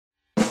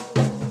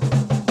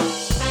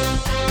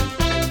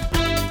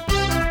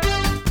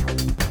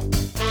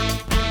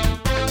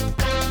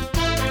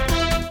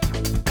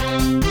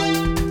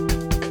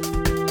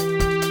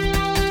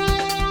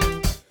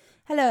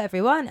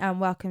everyone,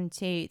 and welcome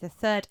to the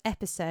third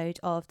episode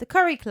of the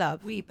Curry Club.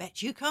 We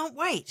bet you can't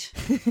wait.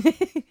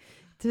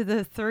 To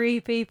the 3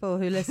 people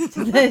who listen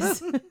to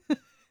this.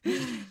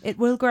 It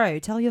will grow.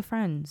 Tell your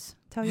friends.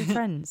 Tell your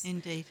friends.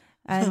 Indeed.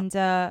 And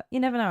you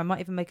never know, I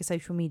might even make a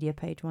social media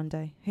page one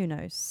day. Who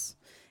knows?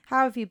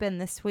 How have you been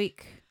this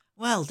week?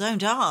 Well,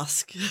 don't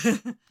ask.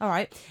 All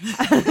right.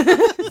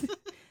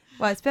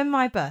 Well, it's been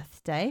my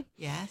birthday.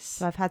 Yes.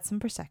 So I've had some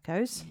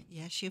Prosecco's.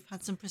 Yes, you've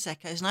had some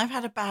Prosecco's, and I've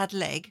had a bad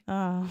leg.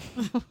 Oh.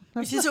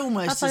 Which is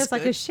almost that as sounds good.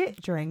 like a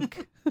shit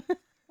drink.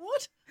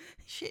 What?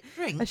 Shit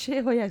drink? A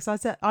shit, well, yeah, because I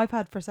said I've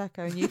had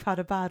Prosecco and you've had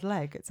a bad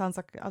leg. It sounds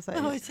like, I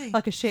see.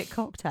 like a shit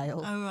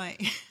cocktail. Oh, right.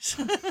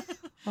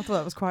 I thought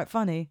that was quite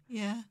funny.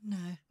 Yeah, no.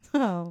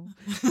 Oh.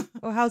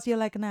 Well, how's your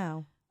leg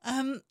now?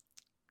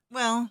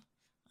 Well,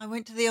 I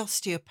went to the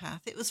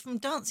osteopath. It was from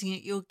dancing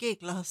at your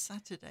gig last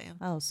Saturday.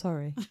 Oh,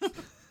 sorry.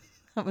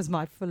 That was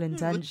my full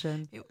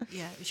intention. It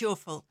was your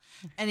fault.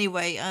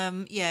 Anyway,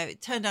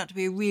 it turned out to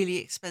be a really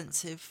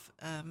expensive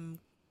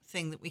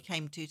thing that we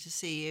came to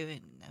see you,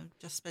 and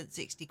just spent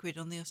 60 quid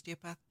on the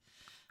osteopath.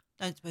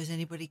 Don't suppose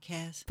anybody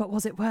cares. But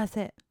was it worth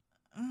it?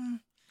 Oh,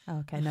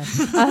 okay, no.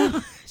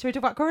 Should we talk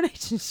about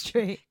Coronation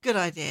Street? Good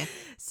idea.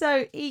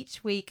 So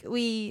each week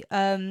we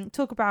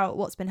talk about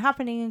what's been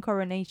happening in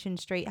Coronation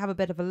Street, have a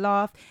bit of a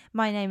laugh.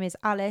 My name is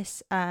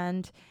Alice,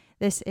 and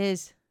this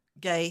is...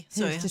 Gay.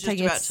 Sorry, I was just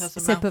taking about to have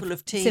a mouthful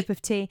of tea. Sip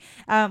of tea.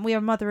 We are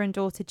a mother and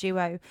daughter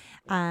duo,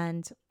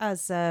 and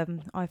as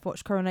I've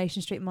watched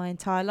Coronation Street my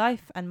entire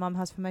life, and Mum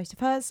has for most of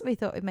hers, we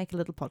thought we'd make a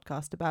little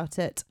podcast about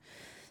it.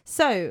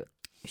 So,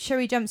 shall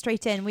we jump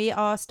straight in? We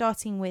are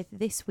starting with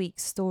this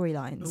week's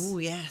storylines. Oh,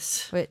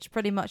 yes. Which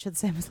pretty much are the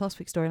same as last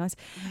week's storylines.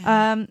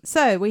 Yeah.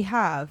 So we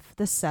have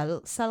the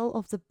cell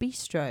of the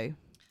bistro.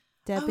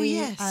 Debbie,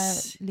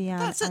 yes.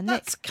 Leanne, and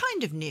that's Nick.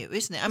 kind of new,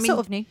 isn't it? I mean, sort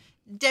of new.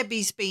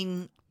 Debbie's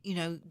been,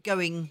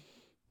 going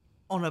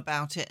on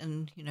about it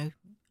and,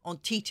 on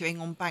teetering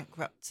on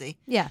bankruptcy.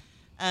 Yeah.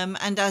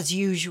 And as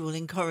usual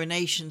in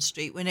Coronation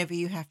Street, whenever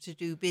you have to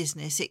do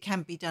business, it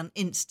can be done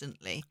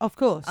instantly. Of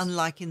course.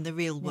 Unlike in the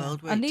real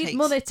world where I it need takes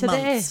money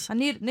today. months. I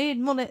need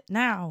money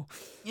now.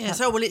 Yeah,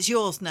 so, well, it's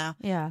yours now.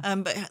 Yeah.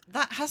 But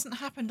that hasn't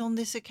happened on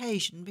this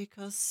occasion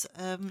because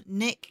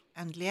Nick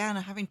and Leanne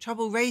are having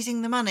trouble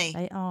raising the money.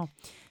 They are.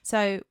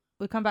 So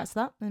we'll come back to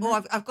that.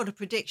 Oh, I've got a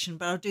prediction,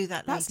 but I'll do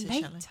that That's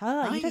later, later. shall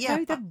I? You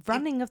don't know the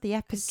running of the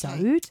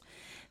episode. Okay.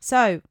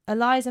 So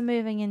Eliza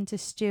moving into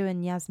Stu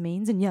and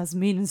Yasmin's, and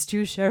Yasmin and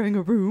Stu sharing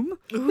a room.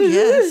 Oh,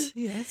 yes.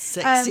 Yes.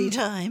 Sexy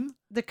time.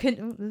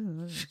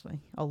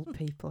 Old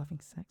people having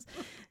sex.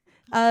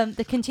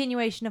 The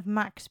continuation of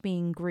Max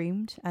being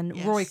groomed and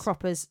Yes. Roy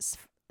Cropper's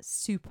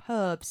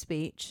superb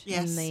speech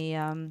in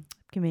the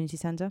community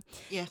centre.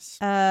 Yes.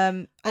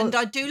 And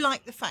I do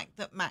like the fact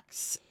that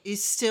Max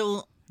is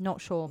still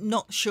not sure.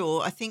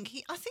 I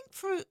think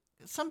for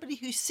somebody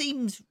who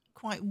seems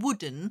quite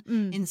wooden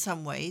in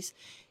some ways,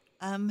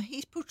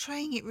 he's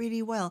portraying it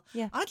really well.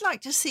 Yeah. I'd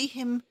like to see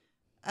him,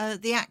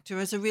 the actor,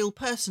 as a real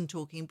person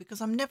talking,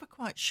 because I'm never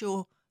quite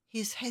sure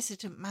his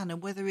hesitant manner,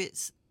 whether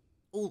it's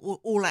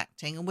all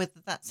acting and whether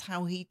that's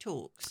how he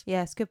talks.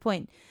 Yes, good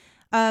point.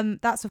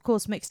 That's of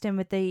course mixed in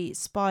with the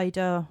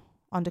Spider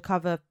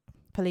undercover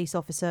police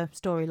officer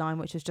storyline,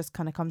 which has just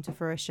kind of come to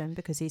fruition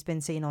because he's been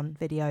seen on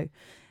video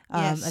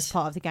as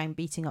part of the gang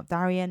beating up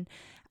Darian.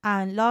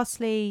 And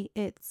lastly,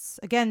 it's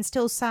again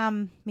still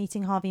Sam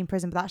meeting Harvey in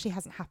prison, but that actually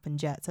hasn't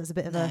happened yet. So it's a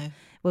bit of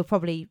we'll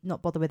probably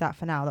not bother with that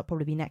for now. That'll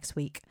probably be next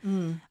week.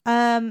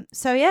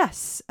 So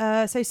yes,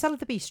 so Cell of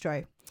the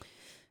Bistro.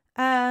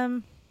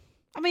 I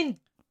mean,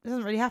 it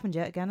hasn't really happened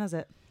yet again, has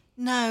it?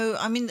 No,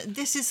 I mean,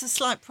 this is a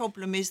slight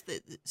problem, is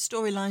that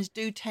storylines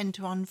do tend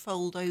to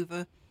unfold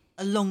over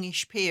a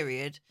longish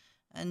period,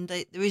 and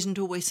there isn't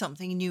always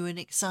something new and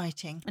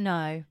exciting.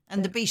 No.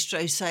 And the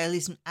bistro sale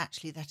isn't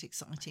actually that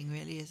exciting,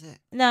 really, is it?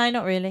 No,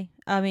 not really.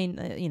 I mean,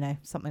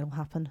 something will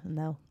happen and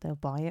they'll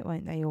buy it,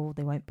 won't they? Or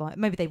they won't buy it.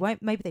 Maybe they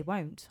won't. Maybe they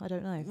won't. I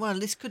don't know. Well,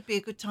 this could be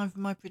a good time for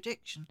my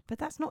prediction. But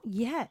that's not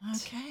yet.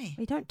 Okay.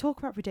 We don't talk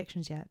about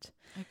predictions yet.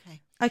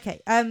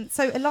 Okay.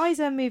 So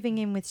Eliza moving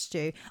in with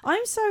Stu.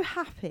 I'm so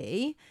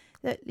happy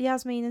that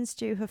Yasmin and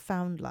Stu have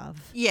found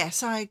love.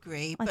 Yes, I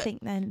agree. I think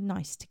they're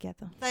nice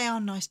together. They are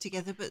nice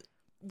together, but,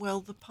 well,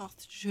 the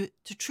path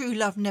to true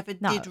love never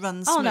did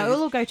run smooth. Oh, no,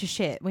 it'll all go to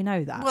shit. We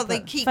know that. Well,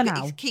 it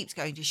keeps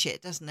going to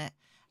shit, doesn't it?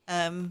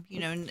 And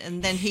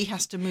then he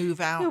has to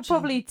move out. He'll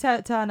probably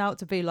turn out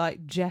to be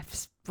like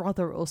Jeff's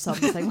brother or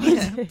something.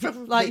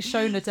 Like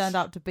Shona turned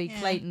out to be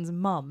Clayton's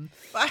mum.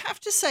 But I have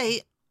to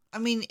say, I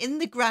mean, in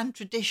the grand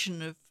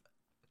tradition of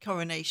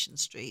Coronation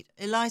Street,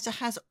 Eliza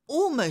has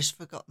almost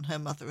forgotten her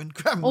mother and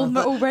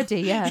grandmother.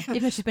 Already, yeah.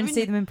 Even though she's been to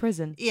see them in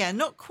prison. Yeah,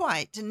 not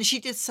quite. And she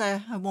did say,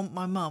 I want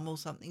my mum or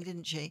something,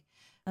 didn't she?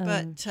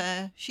 But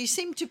she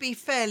seemed to be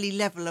fairly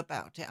level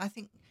about it. I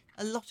think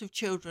a lot of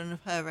children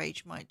of her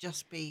age might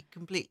just be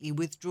completely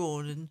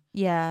withdrawn and,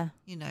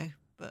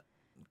 but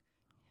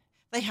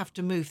they have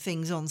to move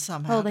things on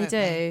somehow. Oh, they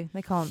do.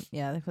 They can't,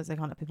 because they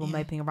can't have people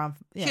moping around.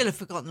 She'll have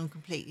forgotten them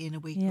completely in a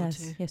week or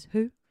two. Yes,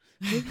 who?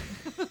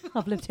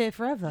 I've lived here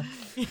forever.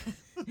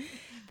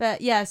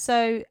 But yeah,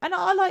 so and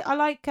I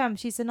like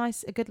she's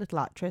a good little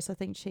actress. I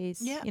think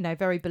she's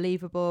very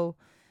believable.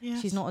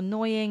 Yes. She's not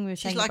annoying.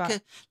 She's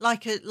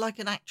like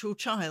an actual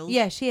child.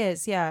 Yeah, she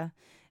is. Yeah,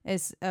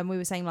 as we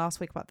were saying last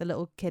week about the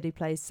little kid who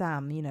plays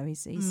Sam.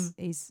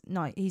 He's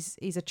nice.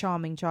 He's a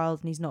charming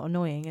child and he's not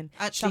annoying. And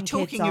actually,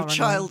 talking of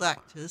child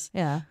actors,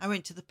 I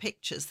went to the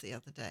pictures the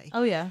other day.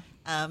 Oh yeah.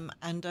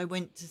 And I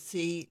went to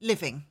see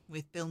Living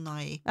with Bill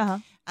Nighy. Uh-huh.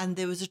 And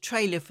there was a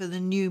trailer for the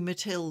new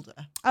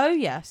Matilda. Oh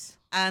yes.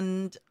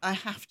 And I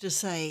have to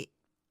say,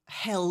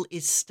 hell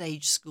is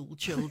stage school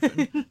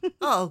children.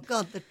 Oh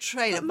God, the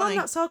trailer! But Mum,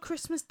 that's our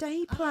Christmas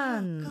Day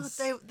plans.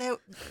 Oh God,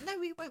 no,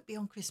 we won't be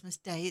on Christmas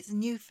Day. It's a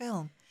new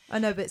film. I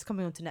know, but it's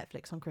coming onto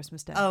Netflix on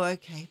Christmas Day. Oh,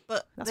 okay.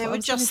 But there were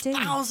just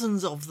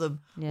thousands of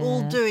them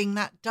all doing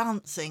that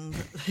dancing.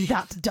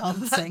 That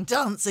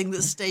dancing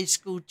that stage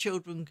school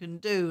children can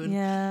do.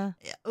 And,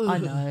 I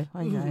know.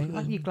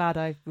 Aren't you glad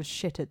I was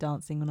shit at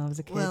dancing when I was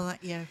a kid? Well,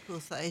 of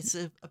course, that is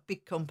a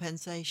big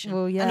compensation.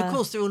 Well, yeah. And of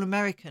course, they're all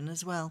American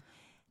as well.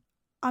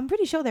 I'm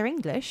pretty sure they're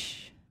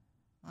English.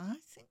 I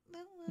think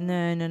they're...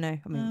 No. I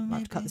mean, I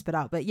have to cut this bit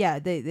out, but yeah,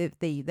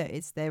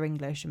 they're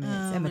English. I mean,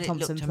 it's Emma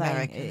Thompson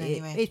playing.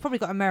 Anyway. It's probably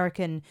got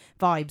American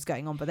vibes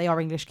going on, but they are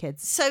English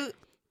kids. So,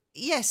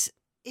 yes,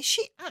 is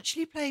she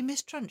actually playing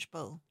Miss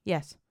Trunchbull?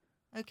 Yes.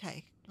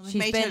 Okay. Well,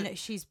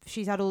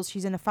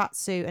 she's in a fat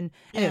suit, and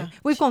anyway,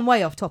 we've gone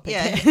way off topic.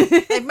 Yeah,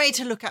 here. They've made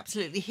her look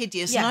absolutely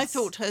hideous, yes.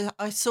 And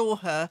I saw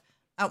her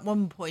at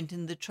one point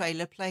in the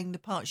trailer playing the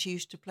part she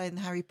used to play in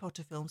the Harry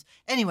Potter films.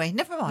 Anyway,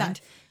 never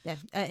mind. No. Yeah.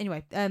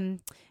 Anyway,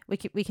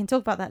 we can talk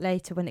about that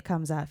later when it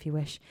comes out if you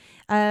wish.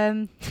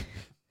 Anyway,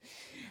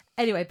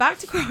 back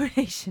to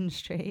Coronation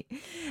Street.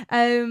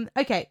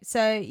 Okay,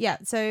 so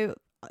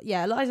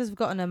Eliza's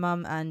forgotten her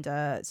mum,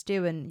 and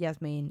Stu and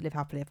Yasmin live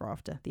happily ever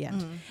after. The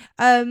end.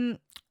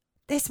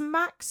 This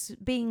Max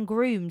being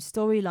groomed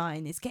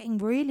storyline is getting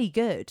really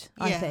good,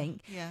 I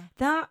think. Yeah.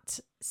 That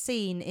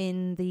scene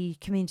in the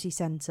community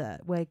centre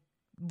where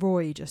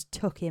Roy just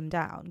took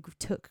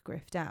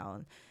Griff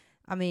down.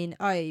 I mean,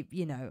 I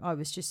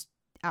was just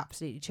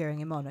absolutely cheering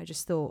him on. I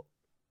just thought,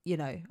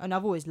 and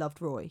I've always loved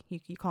Roy.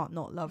 You can't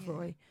not love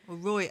Roy. Well,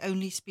 Roy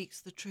only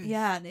speaks the truth.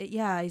 Yeah,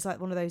 he's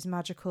like one of those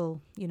magical,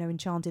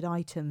 enchanted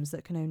items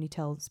that can only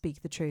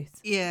speak the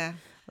truth. Yeah.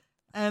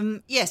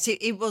 Yes,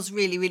 it was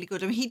really, really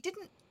good. I mean, he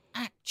didn't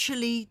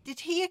actually,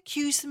 did he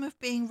accuse them of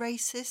being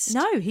racist?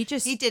 No, he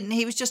didn't.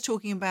 He was just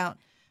talking about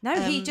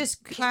he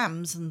just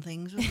clams and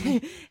things,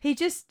 wasn't he?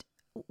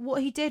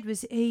 What he did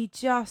was he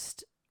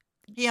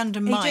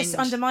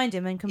undermined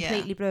him and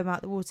completely blew him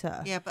out the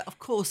water. Yeah, but of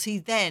course he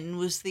then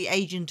was the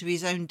agent of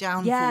his own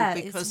downfall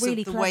because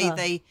of the way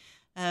they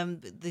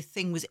the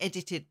thing was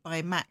edited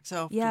by Max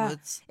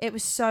afterwards. Yeah,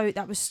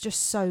 that was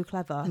just so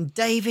clever. And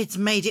David's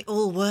made it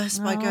all worse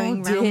by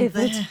going round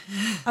there.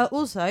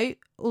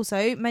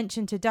 Also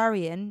mentioned to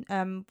Darian,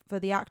 for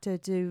the actor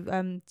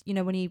to,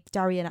 when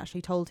Darian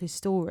actually told his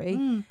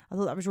story, I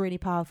thought that was really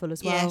powerful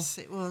as well. Yes,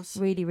 it was.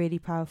 Really, really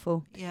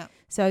powerful. Yeah.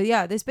 So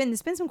yeah, there's been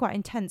some quite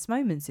intense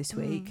moments this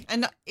week.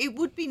 And it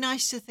would be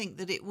nice to think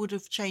that it would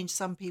have changed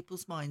some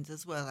people's minds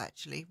as well,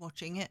 actually,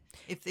 watching it,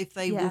 if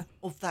they were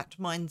of that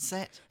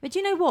mindset. But do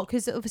you know what?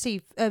 Because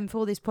obviously,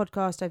 for this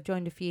podcast, I've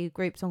joined a few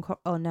groups on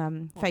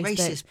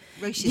Facebook.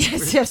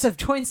 Racist. Yes, I've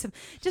joined some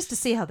just to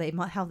see how they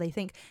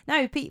think.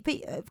 No,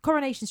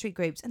 Coronation Street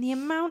groups, and the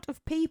amount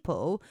of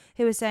people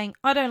who are saying,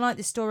 I don't like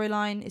this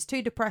storyline, it's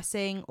too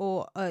depressing,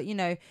 or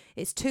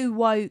it's too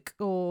woke,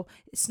 or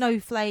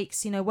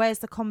snowflakes, where's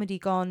the comedy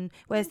gone,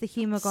 where's the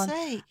humour gone?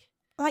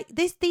 Like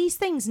these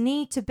things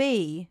need to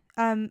be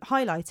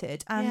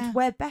highlighted, and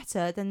we're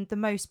better than the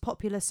most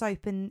popular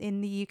soap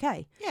in the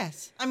UK.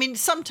 Yes. I mean,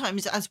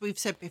 sometimes, as we've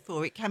said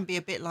before, it can be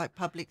a bit like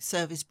public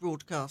service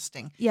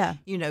broadcasting. Yeah.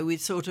 With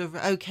sort of,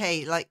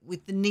 like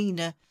with the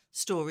Nina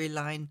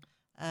storyline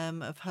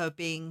of her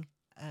being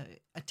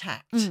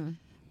attacked.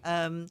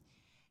 And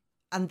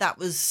that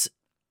was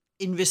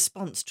in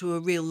response to a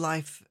real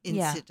life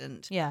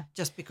incident. Yeah.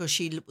 Just because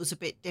she was a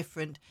bit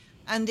different.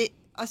 And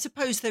I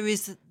suppose there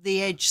is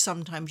the edge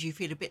sometimes you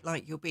feel a bit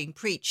like you're being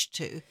preached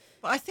to.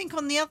 But I think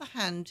on the other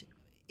hand,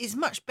 it's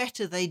much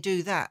better they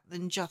do that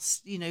than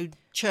just,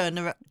 churn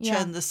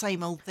the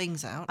same old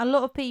things out. A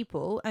lot of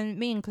people, and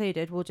me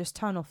included, will just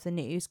turn off the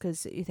news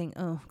because you think,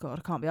 oh God,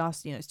 I can't be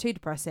asked, it's too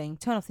depressing.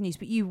 Turn off the news.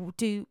 But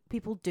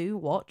people do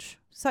watch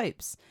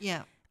soaps.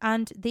 Yeah.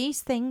 And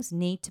these things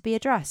need to be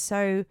addressed.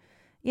 So,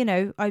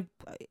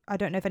 I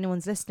don't know if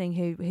anyone's listening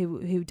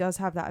who does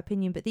have that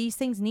opinion, but these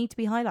things need to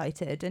be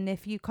highlighted. And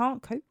if you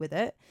can't cope with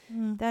it,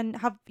 then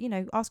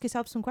ask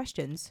yourself some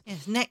questions.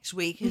 Yes, next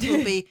week it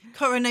will be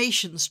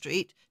Coronation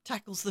Street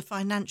tackles the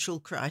financial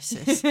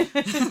crisis.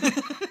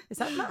 Is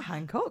that Matt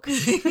Hancock?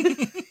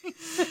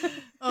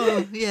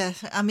 Oh,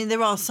 yes. I mean,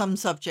 there are some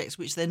subjects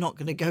which they're not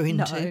going to go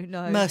into,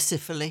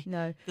 mercifully.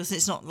 No. Because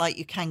it's not like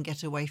you can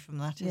get away from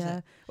that, is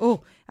it?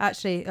 Oh,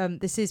 actually,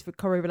 this is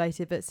Corrie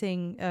related, but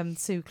seeing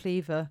Sue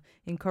Cleaver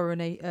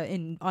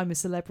in I'm a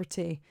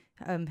Celebrity,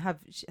 have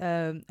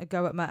a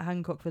go at Matt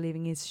Hancock for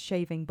leaving his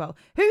shaving bowl.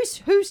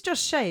 Who's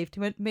just shaved?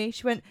 He went, me.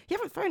 She went, you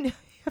haven't thrown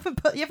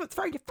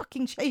your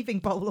fucking shaving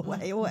bowl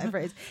away or whatever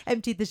it is.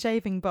 Emptied the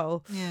shaving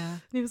bowl. Yeah.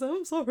 And he was like,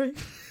 I'm sorry.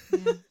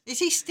 Yeah. Is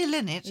he still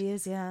in it? He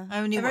is, yeah. I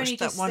only watched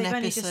that one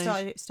episode. They've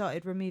only just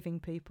started removing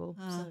people.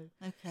 Oh,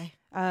 so. Okay.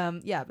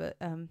 Yeah, but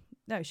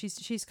no,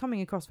 she's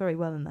coming across very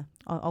well in there.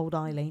 Old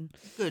Eileen.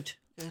 Good.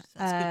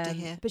 That's good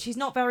to hear. But she's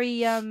not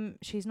very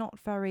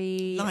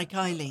like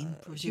Eileen,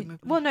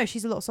 presumably. Well, no,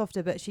 she's a lot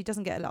softer, but she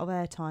doesn't get a lot of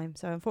airtime.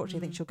 So unfortunately,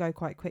 I think she'll go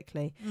quite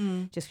quickly,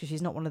 just because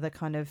she's not one of the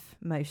kind of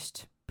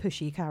most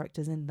pushy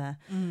characters in there.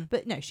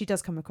 But no, she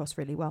does come across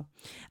really well.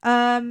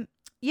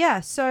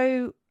 Yeah.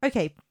 So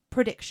okay,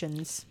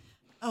 predictions.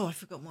 Oh, I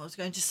forgot what I was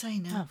going to say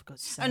now. Oh, for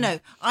God's sake. Oh no,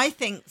 I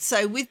think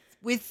so.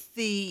 With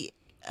the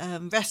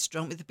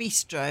restaurant, with the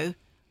bistro,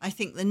 I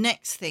think the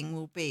next thing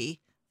will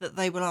be that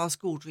they will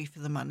ask Audrey for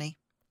the money.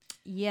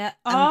 Yeah.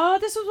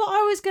 This was what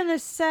I was going to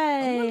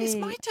say. Oh, well, it's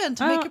my turn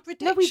to make a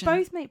prediction. No, we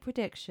both make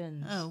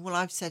predictions. Oh, well,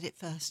 I've said it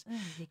first.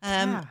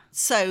 Oh,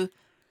 so,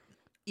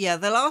 yeah,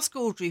 they'll ask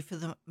Audrey for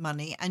the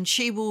money, and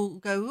she will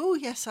go, oh,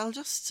 yes, I'll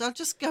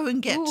just go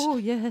and get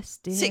yes,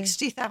 dear.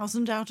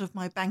 60,000 out of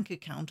my bank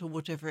account or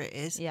whatever it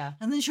is. Yeah.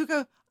 And then she'll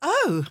go,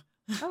 oh,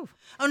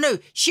 no,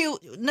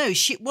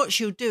 what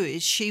she'll do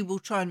is she will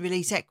try and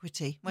release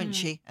equity, won't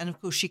she? And of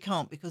course she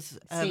can't because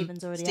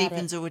Stephen's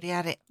already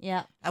had it.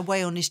 Yeah.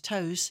 Away on his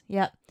toes.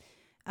 Yeah.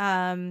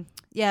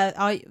 Yeah,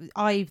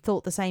 I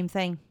thought the same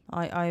thing.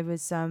 I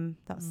was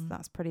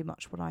that's pretty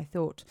much what I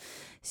thought.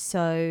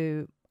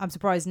 So I'm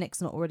surprised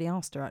Nick's not already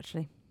asked her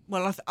actually.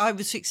 Well, I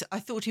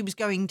thought he was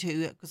going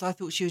to, because I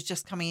thought she was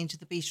just coming into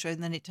the bistro,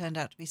 and then it turned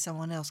out to be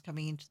someone else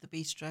coming into the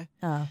bistro.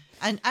 Oh.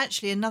 And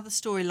actually, another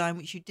storyline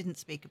which you didn't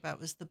speak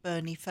about was the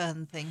Bernie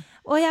Fern thing.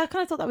 Well, yeah, I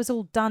kind of thought that was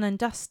all done and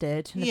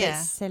dusted. And a bit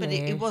silly. But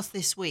it was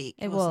this week.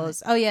 It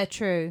was. Oh, yeah,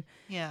 true.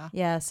 Yeah.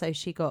 Yeah, so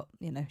she got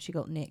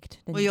nicked.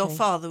 Well, your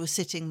father was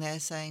sitting there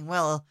saying,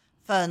 well,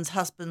 Fern's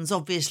husband's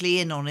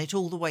obviously in on it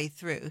all the way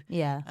through.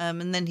 Yeah.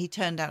 And then he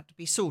turned out to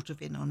be sort of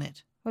in on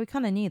it. Well, we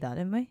kind of knew that,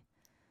 didn't we?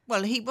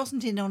 Well, he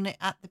wasn't in on it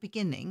at the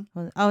beginning.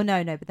 Well, oh,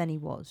 no, but then he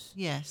was.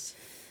 Yes.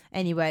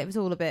 Anyway, it was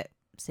all a bit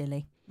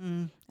silly.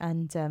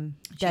 And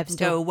Dev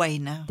still go away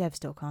now. Dev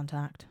still can't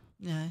act.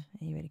 No.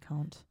 He really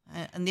can't.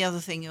 And the other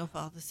thing your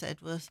father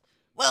said was,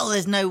 well,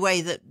 there's no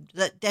way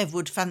that Dev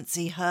would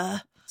fancy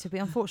her.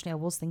 Unfortunately, I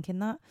was thinking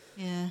that.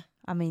 Yeah.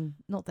 I mean,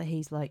 not that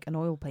he's like an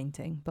oil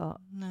painting, but...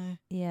 No.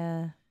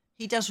 Yeah.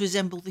 He does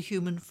resemble the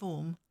human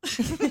form.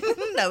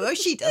 No,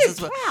 she does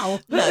as well. Wow.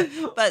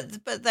 No,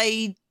 but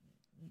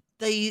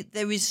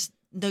there is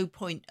no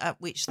point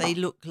at which they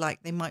look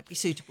like they might be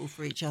suitable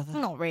for each other.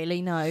 Not really,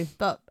 no.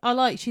 But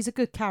she's a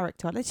good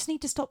character. I just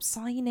need to stop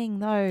signing,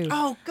 though.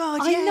 Oh,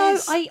 God,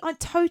 yes. I know. I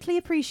totally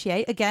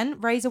appreciate,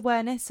 again, raise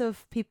awareness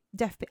of people,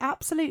 deaf people.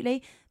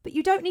 Absolutely. But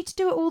you don't need to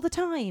do it all the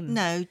time.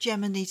 No,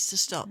 Gemma needs to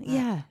stop that.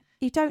 Yeah.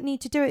 You don't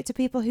need to do it to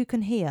people who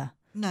can hear.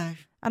 No.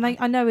 And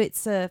I know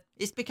it's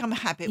become a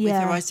habit with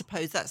her, I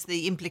suppose. That's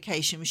the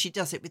implication. She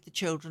does it with the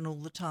children all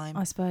the time.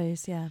 I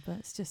suppose, yeah. But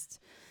it's just...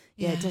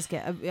 Yeah, it does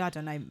get. I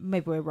don't know.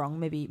 Maybe we're wrong.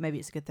 Maybe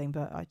it's a good thing,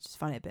 but I just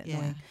find it a bit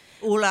annoying.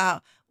 All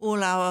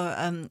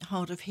our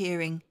hard of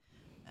hearing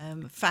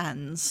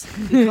fans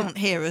who can't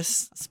hear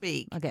us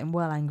speak are getting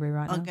well angry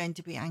right now. Are going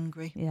to be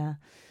angry. Yeah.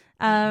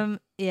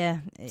 Yeah.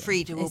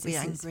 Frida will be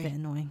angry. It's a bit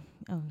annoying.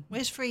 Oh.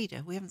 Where's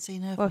Frida? We haven't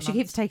seen her. Well, she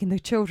keeps taking the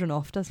children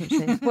off, doesn't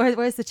she?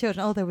 Where's the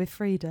children? Oh, they're with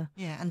Frida.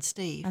 Yeah, and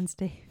Steve.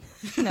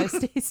 No,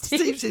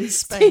 Steve's in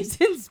Spain. Steve's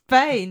in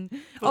Spain.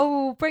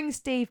 Oh, bring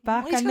Steve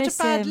back. Well, he's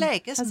got a bad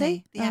leg, hasn't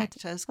he? The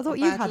actor's got a bad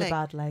leg. I thought you had a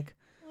bad leg.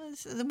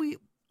 Well,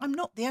 I'm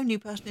not the only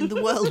person in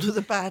the world with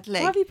a bad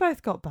leg. Why have you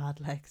both got bad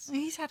legs?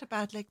 He's had a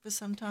bad leg for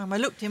some time. I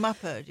looked him up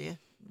earlier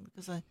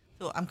because I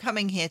thought, I'm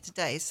coming here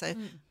today, so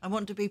I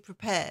want to be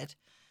prepared.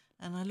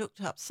 And I looked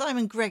up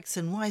Simon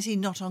Gregson. Why is he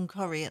not on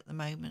Corrie at the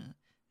moment?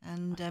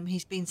 And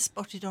he's been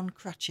spotted on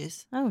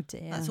crutches. Oh,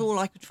 dear. That's all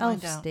I could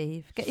find out.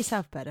 Steve, get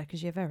yourself better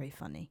because you're very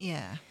funny.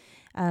 Yeah.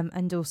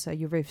 And also,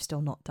 your roof's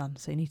still not done,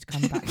 so you need to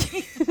come back.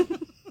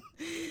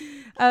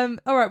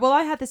 All right, well,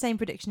 I had the same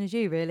prediction as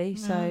you, really.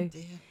 So, oh,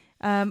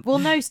 dear. Well,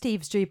 no,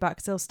 Steve's due back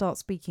because they'll start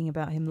speaking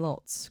about him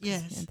lots.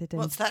 Yes.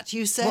 What's that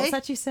you say? What's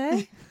that you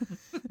say?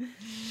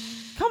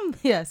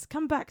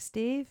 Come back,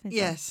 Steve.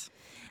 Yes.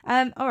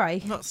 All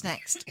right. What's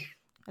next?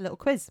 A little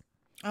quiz.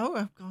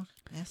 Oh, God.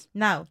 Yes.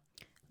 Now,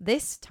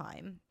 this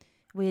time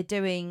we're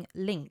doing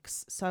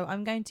links. So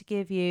I'm going to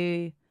give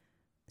you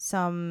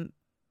some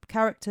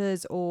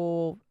characters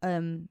or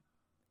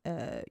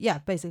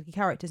basically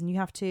characters, and you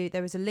have to.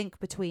 There is a link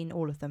between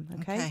all of them.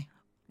 Okay.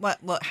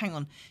 Well, hang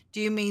on. Do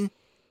you mean?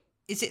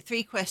 Is it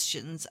 3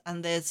 questions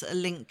and there's a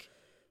link?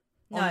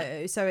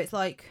 No. So it's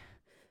like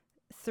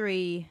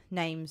 3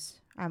 names.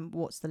 And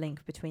what's the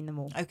link between them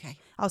all? Okay.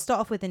 I'll start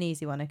off with an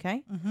easy one,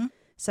 okay? Mm-hmm.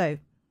 So,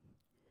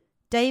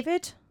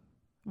 David,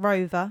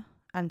 Rover,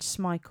 and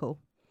Schmeichel.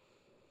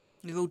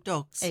 They're all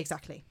dogs.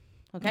 Exactly.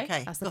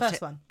 Okay. That's the got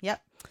first one.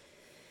 Yep.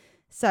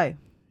 So,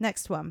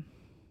 next one.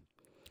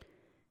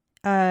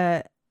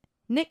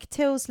 Nick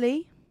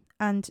Tilsley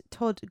and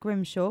Todd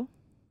Grimshaw.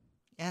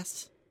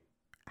 Yes.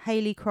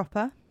 Hayley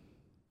Cropper.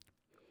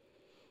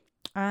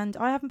 And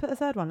I haven't put a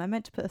third one. I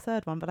meant to put a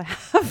third one, but I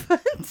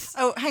haven't.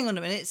 Oh, hang on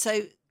a minute.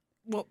 So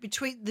what,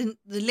 between the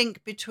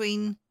link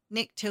between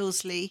Nick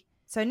Tilsley...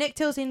 So Nick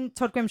Tilsley and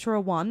Todd Grimshaw are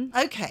one.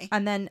 Okay.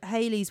 And then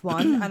Hayley's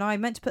one. And I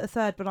meant to put a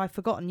third, but I've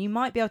forgotten. You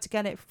might be able to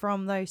get it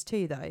from those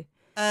two, though.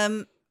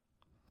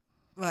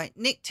 Right.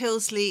 Nick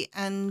Tilsley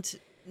and...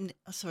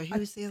 sorry, who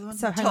was the other one?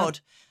 So Todd.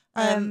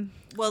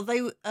 Well, they...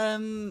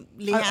 Leanne.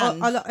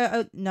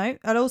 No,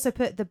 I'll also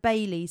put the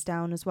Baileys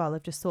down as well.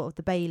 I've just thought of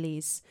the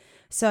Baileys.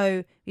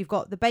 So we've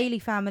got the Bailey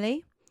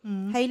family,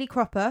 Hayley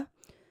Cropper,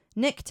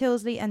 Nick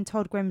Tilsley and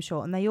Todd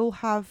Grimshaw. And they all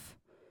have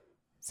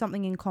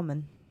something in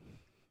common.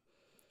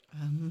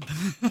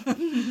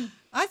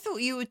 I thought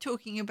you were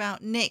talking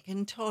about Nick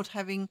and Todd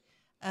having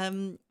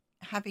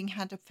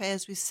had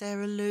affairs with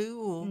Sarah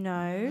Lou, or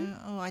no?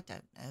 Oh, I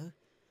don't know.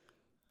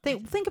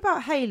 Think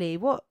about Hayley.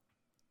 What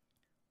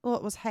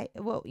was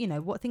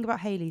think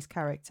about Hayley's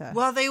character?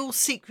 Well, they all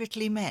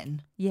secretly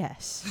men.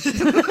 Yes,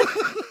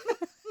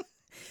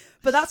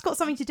 but that's got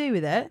something to do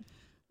with it.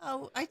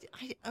 Oh, I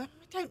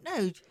don't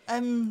know.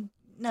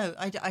 No,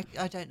 I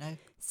don't know.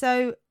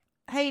 So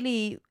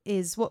Hayley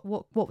is what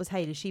was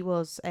Hayley? She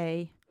was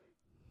a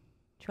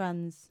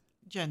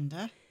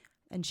transgender,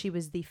 and she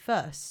was the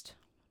first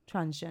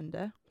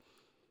transgender,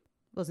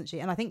 wasn't she?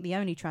 And I think the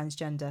only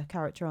transgender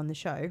character on the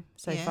show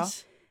so far.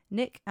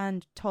 Nick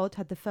and Todd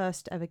had the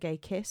first ever gay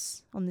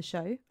kiss on the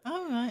show.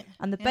 Oh, right.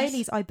 And the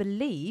Baileys, I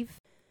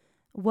believe,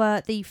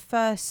 were the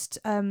first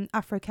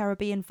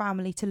Afro-Caribbean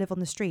family to live on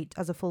the street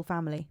as a full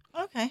family.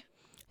 Okay.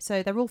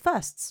 So they're all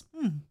firsts.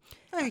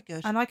 Very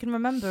good. And I can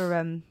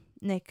remember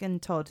Nick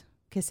and Todd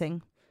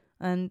kissing.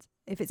 And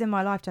if it's in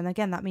my lifetime,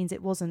 again, that means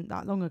it wasn't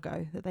that long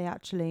ago that they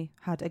actually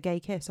had a gay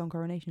kiss on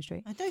Coronation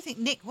Street. I don't think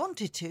Nick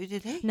wanted to,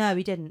 did he? No,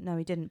 he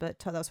didn't. But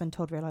that was when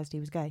Todd realised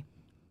he was gay.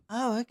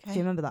 Oh, okay. Do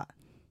you remember that?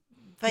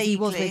 Vaguely. He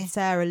was with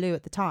Sarah Lou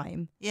at the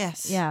time.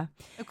 Yes. Yeah.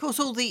 Of course,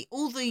 all the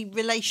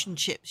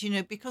relationships,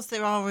 because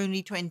there are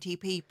only 20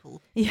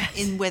 people yes.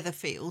 in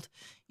Weatherfield,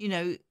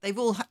 they've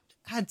all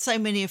had so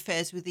many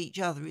affairs with each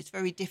other. It's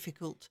very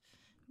difficult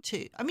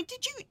to. I mean,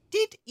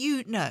 did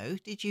you know?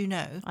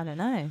 I don't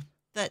know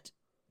that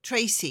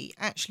Tracy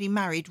actually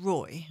married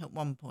Roy at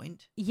one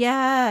point.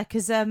 Yeah,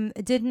 because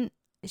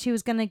she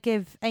was going to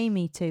give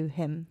Amy to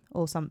him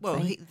or something.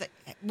 Well,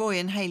 Roy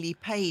and Hayley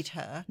paid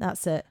her.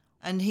 That's it.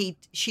 And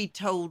she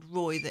told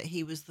Roy that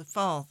he was the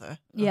father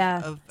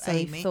of so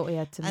Amy. He thought he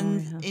had to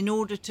marry her. In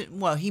order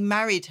to, he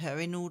married her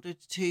in order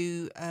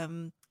to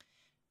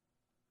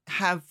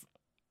have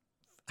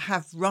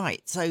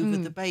rights over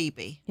the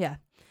baby. Yeah,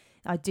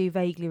 I do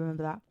vaguely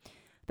remember that.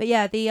 But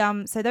yeah,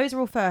 so those are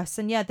all firsts,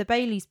 and yeah, the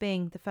Baileys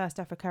being the first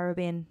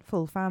Afro-Caribbean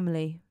full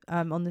family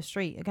on the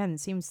street. Again, it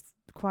seems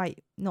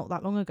quite not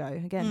that long ago.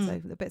 Again,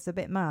 so it's a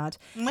bit mad.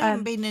 They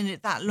haven't been in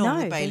it that long.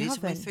 No, the Baileys they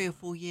have been haven't. 3 or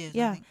 4 years.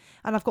 Yeah, I think.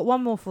 And I've got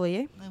one more for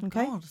you. Oh,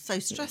 okay, God, so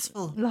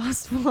stressful.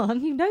 Last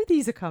one. You know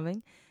these are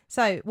coming.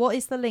 So, what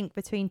is the link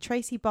between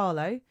Tracy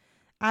Barlow,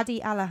 Addie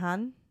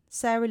Allahan,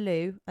 Sarah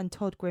Lou, and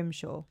Todd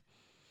Grimshaw?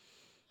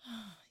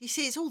 You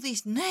see, it's all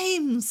these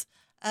names.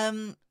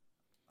 Okay,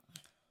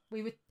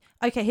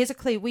 here's a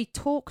clue. We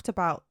talked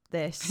about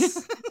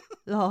this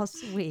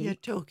last week. You're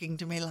talking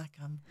to me like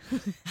I'm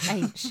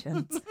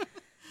ancient.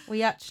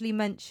 We actually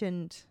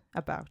mentioned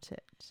about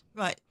it.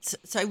 Right,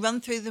 so run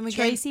through them again.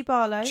 Tracy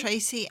Barlow.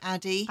 Tracy,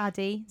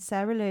 Addie,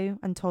 Sarah Lou,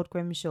 and Todd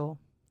Grimshaw.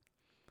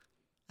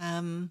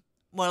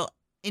 Well,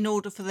 in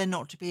order for there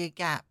not to be a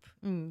gap,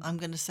 I'm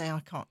going to say I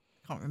can't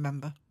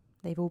remember.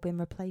 They've all been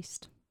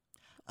replaced.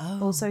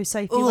 Oh. Also,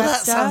 Sophie Webster.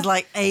 That sounds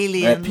like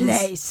Aliens.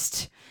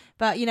 Replaced.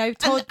 But,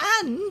 Todd...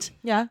 And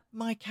yeah,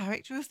 my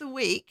character of the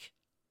week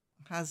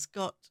has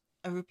got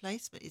a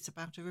replacement. It's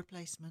about a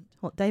replacement.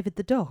 What, David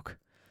the dog?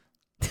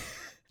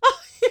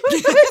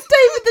 It's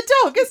David the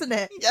dog, isn't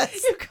it?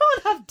 Yes. You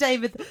can't have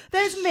David.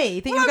 There's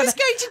me. I was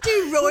going to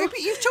do Roy, but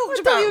you've talked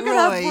about Roy. I thought you were going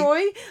to have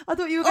Roy. I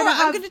thought you were going to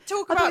have... I'm going to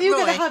talk about Roy. I thought you were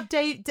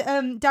going to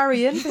have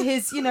Darian for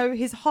his,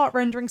 his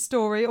heart-rendering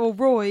story, or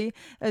Roy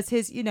as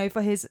his,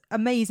 for his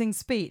amazing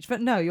speech.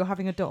 But no, you're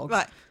having a dog.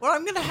 Right. Well,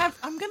 I'm going to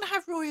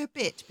have Roy a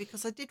bit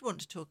because I did want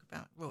to talk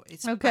about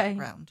Roy's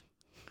background.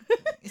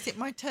 Is it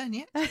my turn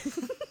yet?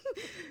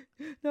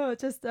 No,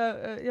 just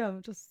But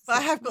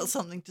I have got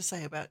something to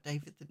say about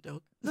David the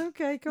dog.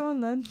 Okay, go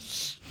on then.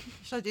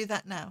 Should I do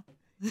that now?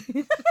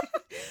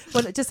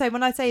 Well, just say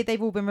when I say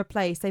they've all been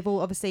replaced, they've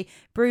all obviously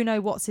Bruno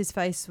what's his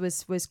face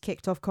was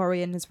kicked off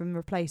Corrie and has been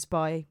replaced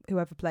by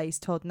whoever plays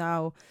Todd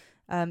now.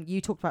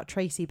 You talked about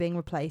Tracy being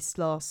replaced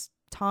last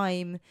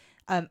time.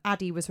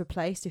 Addie was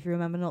replaced, if you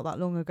remember, not that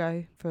long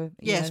ago for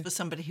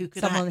somebody who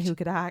could someone act. who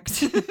could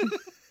act.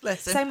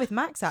 Bless him. Same with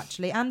Max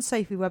actually, and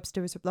Sophie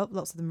Webster is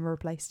lots of them were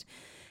replaced.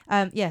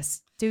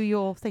 Yes, do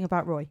your thing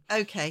about Roy.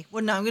 Okay.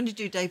 Well, no, I'm going to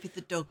do David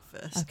the dog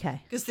first.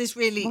 Okay. Because this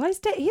really... Why is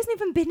he hasn't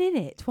even been in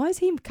it? Why is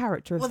he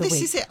character of the week? Well,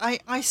 this is it.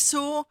 I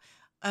saw...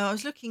 I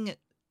was looking at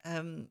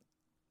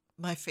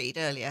my feed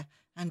earlier,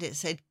 and it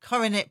said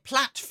Coronet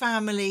Platt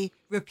family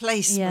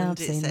replacement. Yeah, I've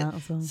seen that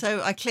as well.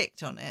 So I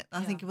clicked on it.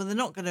 I think, well, they're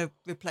not going to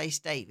replace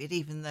David,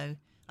 even though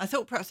I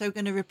thought perhaps they were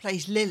going to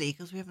replace Lily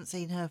because we haven't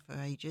seen her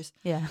for ages.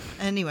 Yeah.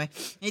 Anyway,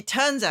 it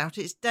turns out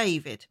it's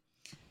David,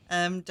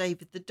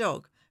 David the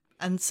dog.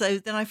 And so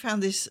then I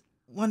found this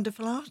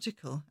wonderful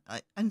article.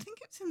 I think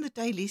it's in the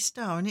Daily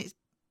Star, and it's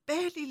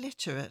barely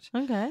literate.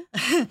 Okay.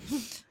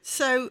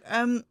 So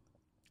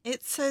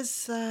it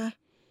says, hang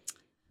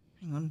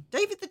on,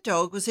 David the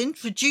dog was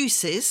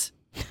introduces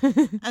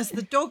as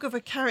the dog of a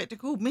character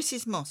called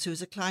Mrs. Moss, who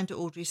was a client at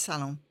Audrey's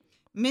salon.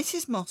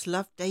 Mrs. Moss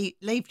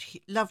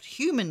loved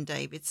human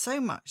David so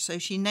much, so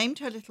she named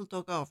her little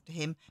dog after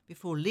him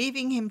before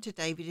leaving him to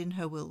David in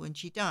her will when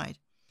she died.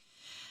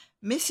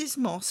 Mrs.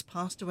 Moss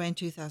passed away in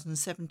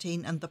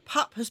 2017, and the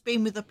pup has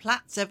been with the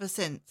Platts ever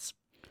since.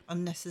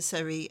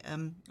 Unnecessary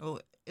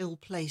or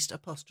ill-placed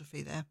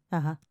apostrophe there.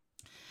 Uh-huh.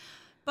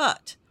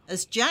 But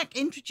as Jack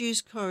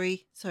introduced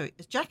Corrie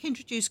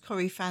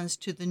fans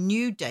to the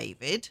new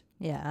David,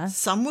 Yeah.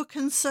 some were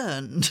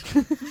concerned.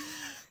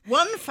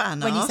 One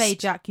fan When asked... you say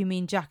Jack, you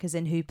mean Jack as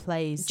in who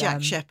plays...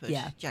 Jack Shepherd.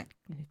 Yeah, Jack.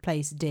 Who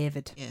plays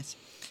David. Yes.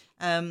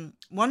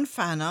 One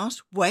fan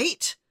asked,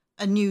 wait,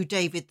 a new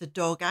David the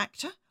dog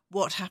actor?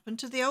 What happened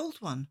to the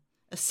old one?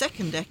 A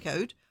second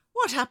echoed,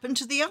 what happened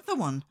to the other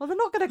one? Well, they're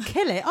not going to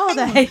kill it, are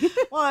they?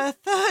 Why, a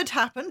third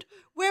happened,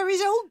 where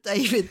is old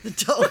David the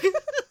dog?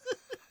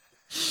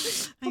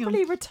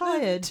 Probably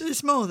retired.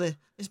 There's more.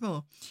 There's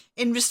more.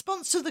 In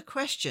response to the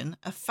question,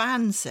 a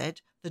fan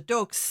said the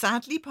dog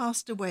sadly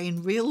passed away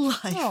in real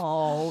life.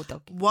 Oh,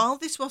 doggy. While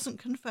this wasn't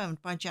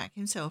confirmed by Jack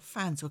himself,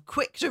 fans were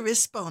quick to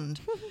respond.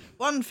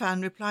 One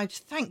fan replied,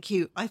 thank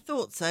you, I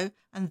thought so,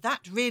 and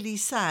that really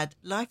sad.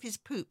 Life is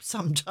poop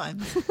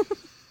sometimes.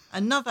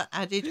 Another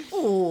added,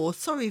 oh,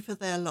 sorry for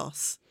their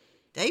loss.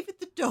 David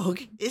the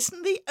dog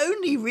isn't the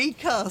only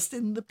recast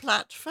in the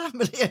Platt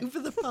family over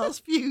the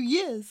past few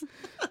years.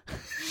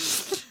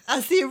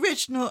 As the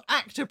original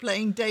actor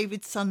playing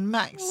David's son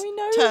Max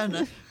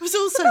Turner was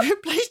also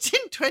replaced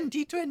in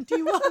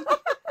 2021.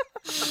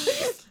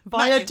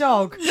 By a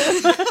dog.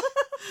 It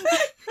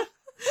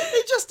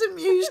just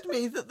amused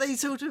me that they're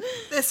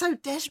so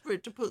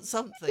desperate to put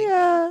something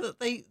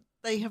that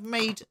they have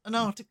made an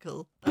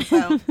article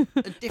about a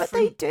different But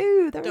they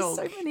do. There dog.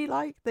 are so many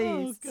like these.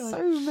 Oh, God.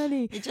 So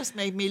many. It just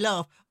made me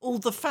laugh. All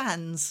the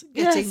fans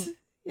getting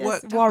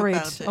worked worried.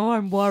 up about it. Oh,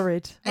 I'm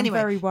worried. Anyway,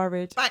 I'm very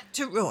worried. Back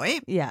to Roy.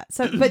 Yeah.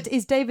 So, but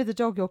is David the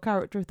dog your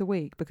character of the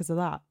week because of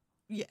that?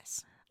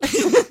 Yes.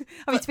 I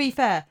mean, to be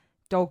fair,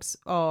 dogs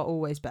are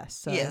always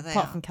best. So, Yeah, they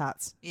apart are. from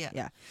cats. Yeah.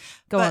 Yeah.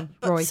 Go on,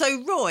 Roy.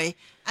 So Roy,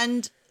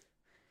 and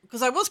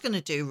because I was going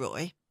to do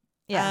Roy.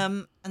 Yeah.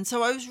 And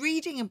so I was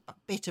reading a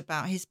bit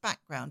about his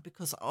background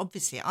because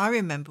obviously I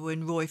remember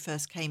when Roy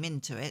first came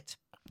into it,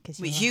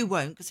 which you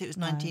won't because it was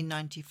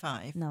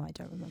 1995. No, I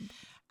don't remember.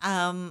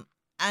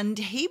 And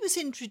he was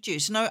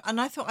introduced, and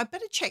I thought I'd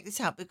better check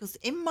this out because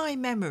in my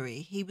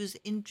memory he was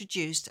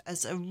introduced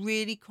as a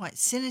really quite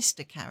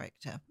sinister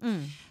character,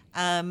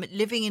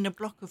 living in a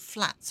block of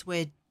flats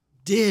where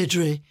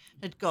Deirdre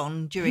had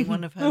gone during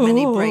one of her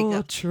many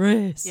breakups.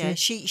 Tracy. Yeah,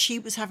 she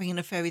was having an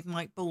affair with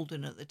Mike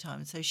Baldwin at the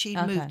time, so she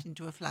moved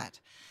into a flat.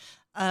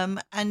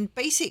 And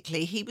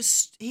basically, he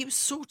was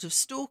sort of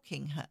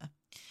stalking her,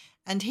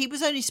 and he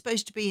was only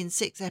supposed to be in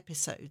 6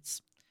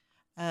 episodes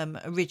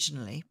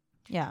originally.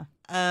 Yeah.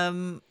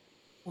 Or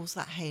was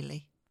that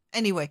Haley?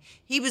 Anyway,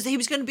 he was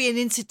going to be an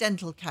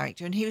incidental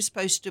character, and he was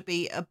supposed to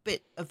be a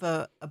bit of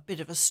a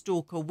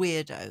stalker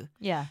weirdo.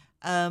 Yeah.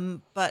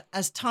 But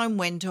as time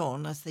went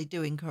on, as they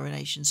do in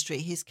Coronation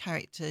Street, his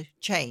character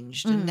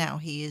changed, and now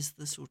he is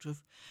the sort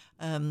of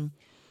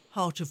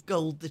heart of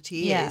gold that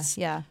he is.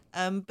 Yeah.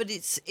 But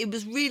it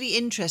was really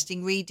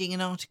interesting reading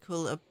an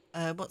article of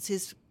what's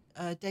his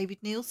David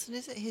Nielsen,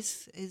 is it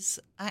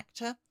his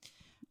actor?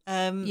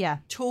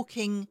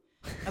 Talking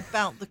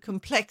about the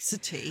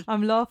complexity.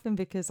 I'm laughing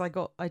because I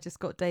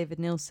just got David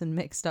Nielsen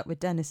mixed up with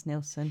Dennis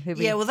Nielsen.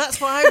 Well, that's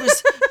why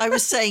I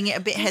was saying it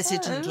a bit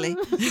hesitantly.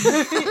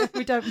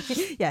 We don't.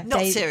 Yeah,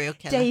 not serial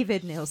killer.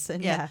 David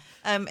Nielsen. Yeah.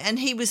 And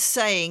he was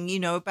saying,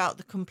 about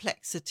the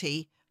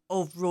complexity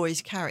of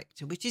Roy's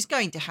character, which is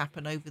going to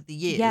happen over the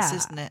years,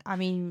 isn't it? I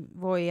mean,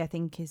 Roy, I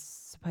think, is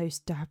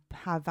supposed to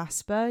have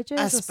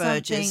Asperger's.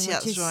 Asperger's, or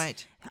that's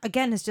right.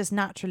 Again, has just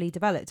naturally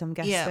developed, I'm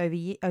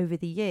guessing, over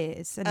the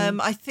years. And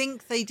I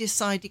think they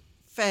decided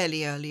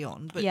fairly early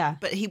on,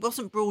 but he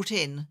wasn't brought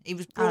in. He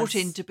was brought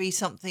in to be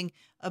something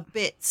a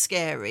bit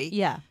scary.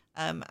 Yeah.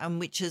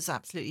 And which has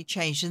absolutely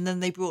changed. And then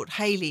they brought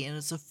Haley in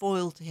as a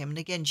foil to him. And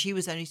again, she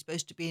was only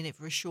supposed to be in it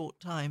for a short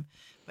time,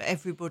 but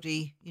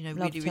everybody,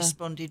 really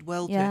responded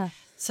well to it.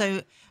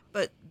 So,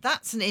 but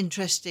that's an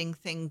interesting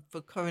thing for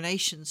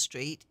Coronation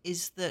Street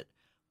is that,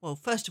 well,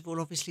 first of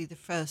all, obviously the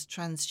first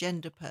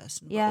transgender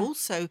person, but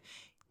also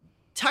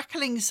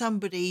tackling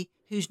somebody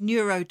who's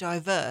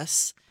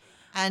neurodiverse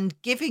and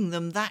giving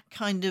them that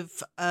kind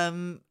of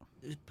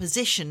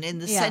position in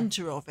the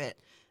centre of it.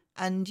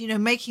 and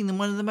making them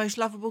one of the most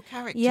lovable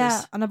characters.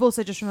 Yeah, and I've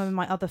also just remembered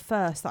my other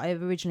first that I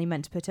originally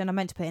meant to put in. I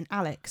meant to put in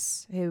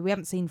Alex, who we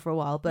haven't seen for a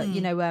while, but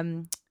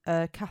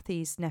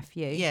Kathy's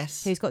nephew,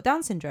 Yes, who's got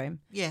Down syndrome.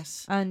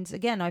 Yes, and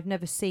again, I've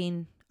never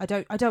seen. I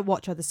don't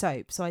watch other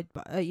soaps, so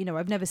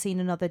I've never seen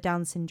another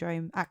Down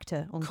syndrome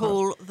actor on.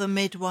 Call the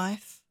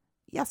Midwife.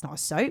 Yeah, that's not a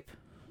soap.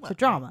 It's a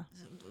drama.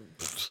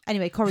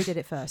 Anyway, Corrie did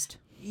it first.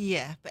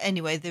 Yeah, but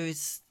anyway, there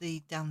is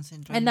the Down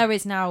syndrome, and there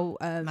is now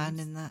man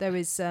in that. There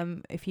is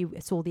if you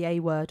saw the A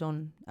Word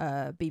on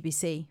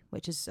BBC,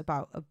 which is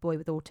about a boy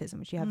with autism,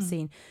 which you have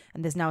seen,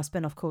 and there's now a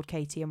spin-off called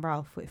Katie and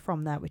Ralph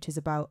from that, which is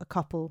about a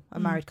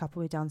married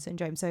couple with Down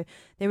syndrome. So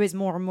there is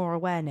more and more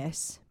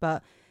awareness,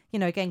 but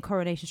again,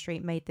 Coronation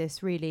Street made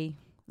this really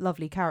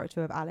lovely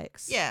character of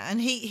Alex. Yeah, and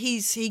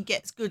he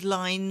gets good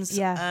lines.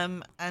 Yeah,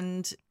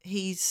 and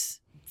he's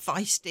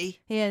feisty.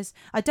 He is.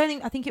 I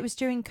think it was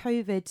during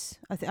COVID.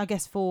 I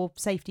guess for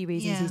safety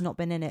reasons he's not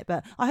been in it,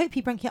 but I hope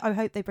they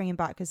bring him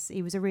back because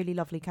he was a really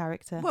lovely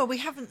character. Well, we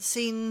haven't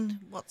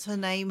seen what's her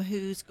name,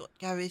 who's got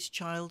Gary's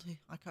child.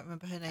 I can't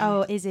remember her name.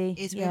 Oh, Izzy.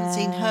 We haven't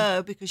seen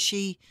her because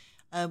she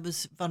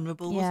was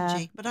vulnerable, wasn't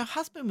she? But her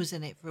husband was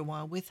in it for a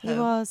while with her. He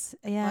was.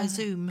 Yeah. By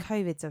Zoom.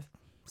 COVID's a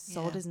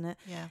sod, isn't it?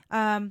 Yeah.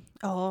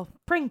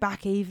 Bring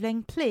back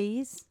Evelyn,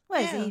 please.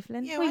 Where's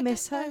Evelyn? Yeah, we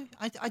miss her.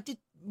 I did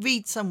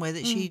read somewhere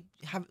that she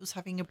was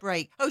having a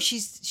break. Oh,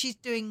 she's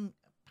doing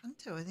a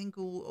panto, I think,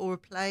 or a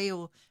play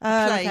or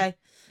a play. Okay.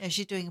 Yeah,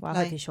 she's doing a play.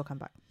 Hopefully she'll come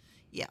back.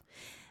 Yeah.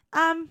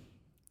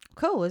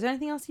 Cool. Is there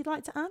anything else you'd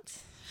like to add?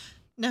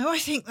 No, I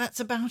think that's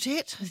about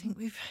it. I think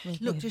we've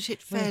looked at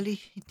it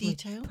fairly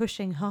detailed.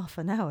 Pushing half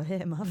an hour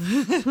here, Mum.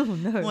 Oh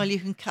no. Well, you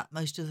can cut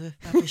most of the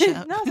rubbish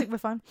out. No, I think we're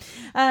fine.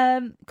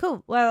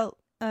 Cool. Well,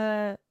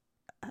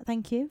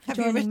 thank you for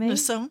joining me. Have you written a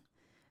song?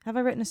 Have I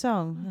written a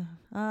song?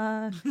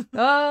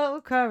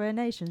 Oh,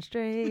 Coronation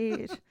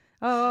Street.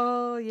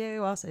 Oh,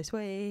 you are so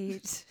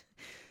sweet.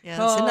 Yeah,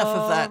 that's enough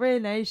of that.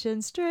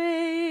 Coronation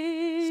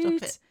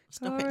Street.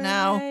 Stop it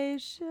now.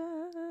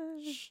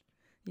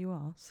 You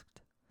asked.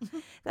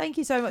 Thank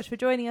you so much for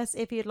joining us.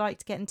 If you'd like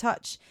to get in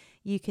touch,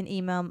 you can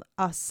email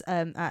us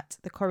at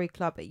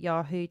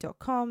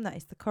thecorrieclub@yahoo.com. That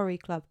is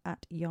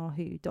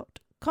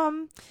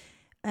thecorrieclub@yahoo.com.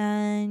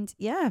 And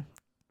yeah,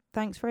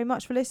 thanks very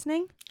much for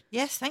listening.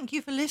 Yes, thank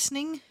you for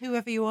listening,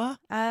 whoever you are.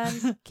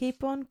 And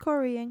keep on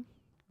currying.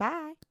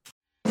 Bye.